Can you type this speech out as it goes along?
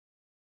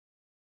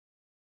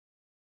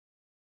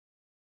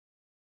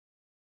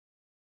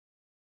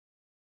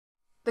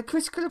The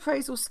Critical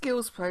Appraisal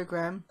Skills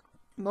Programme,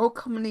 more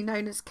commonly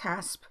known as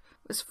CASP,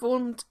 was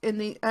formed in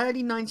the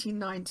early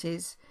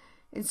 1990s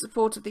in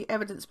support of the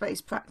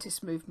evidence-based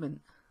practice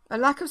movement. A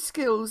lack of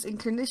skills in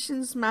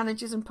clinicians,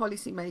 managers and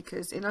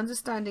policymakers in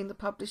understanding the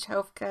published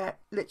healthcare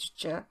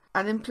literature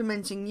and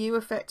implementing new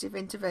effective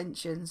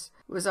interventions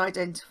was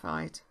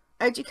identified.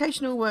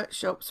 Educational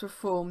workshops were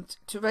formed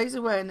to raise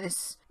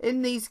awareness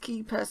in these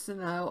key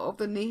personnel of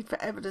the need for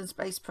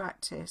evidence-based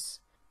practice.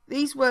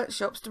 These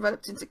workshops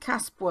developed into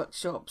CASP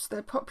workshops,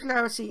 their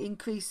popularity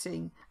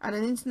increasing, and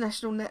an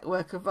international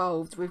network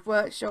evolved, with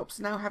workshops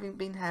now having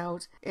been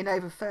held in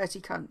over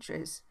 30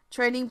 countries,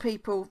 training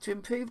people to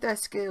improve their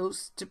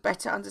skills to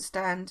better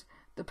understand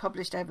the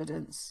published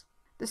evidence.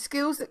 The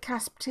skills that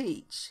CASP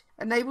teach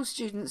enable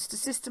students to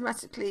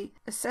systematically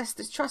assess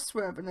the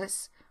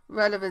trustworthiness,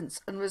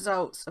 relevance and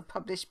results of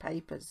published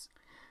papers.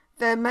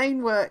 Their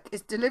main work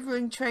is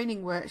delivering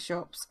training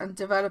workshops and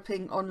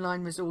developing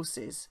online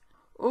resources.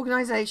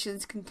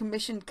 Organisations can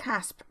commission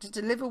CASP to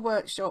deliver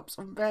workshops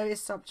on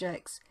various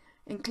subjects,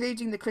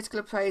 including the critical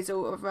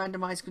appraisal of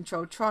randomised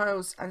controlled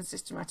trials and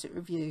systematic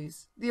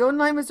reviews. The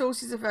online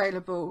resources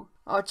available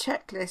are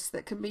checklists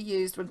that can be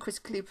used when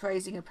critically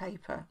appraising a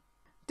paper.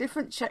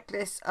 Different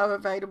checklists are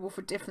available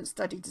for different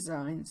study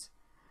designs.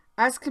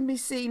 As can be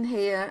seen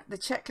here, the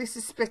checklist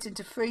is split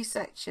into 3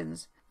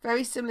 sections,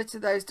 very similar to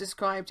those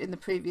described in the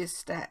previous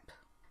step.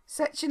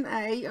 Section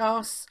A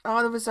asks,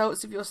 are the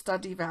results of your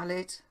study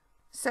valid?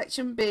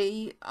 Section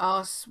B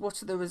asks,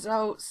 what are the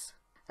results?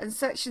 And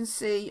Section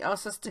C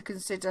asks us to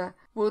consider,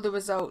 will the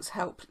results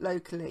help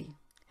locally?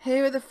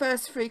 Here are the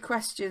first 3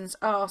 questions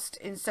asked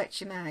in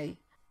Section A.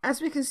 As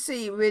we can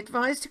see, we're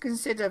advised to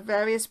consider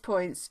various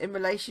points in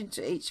relation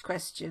to each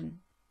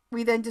question.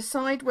 We then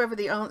decide whether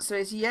the answer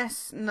is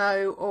yes,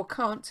 no, or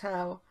can't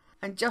tell,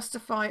 and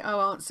justify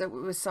our answer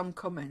with some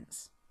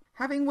comments.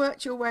 Having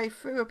worked your way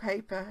through a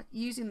paper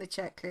using the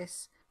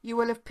checklist, you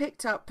will have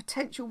picked up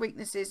potential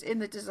weaknesses in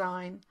the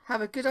design,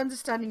 have a good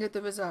understanding of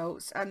the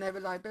results and their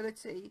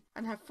reliability,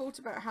 and have thought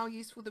about how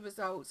useful the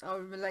results are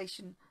in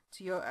relation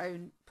to your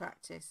own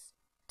practice.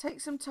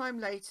 Take some time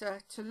later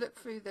to look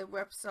through the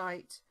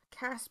website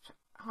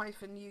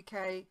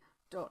casp-uk.net.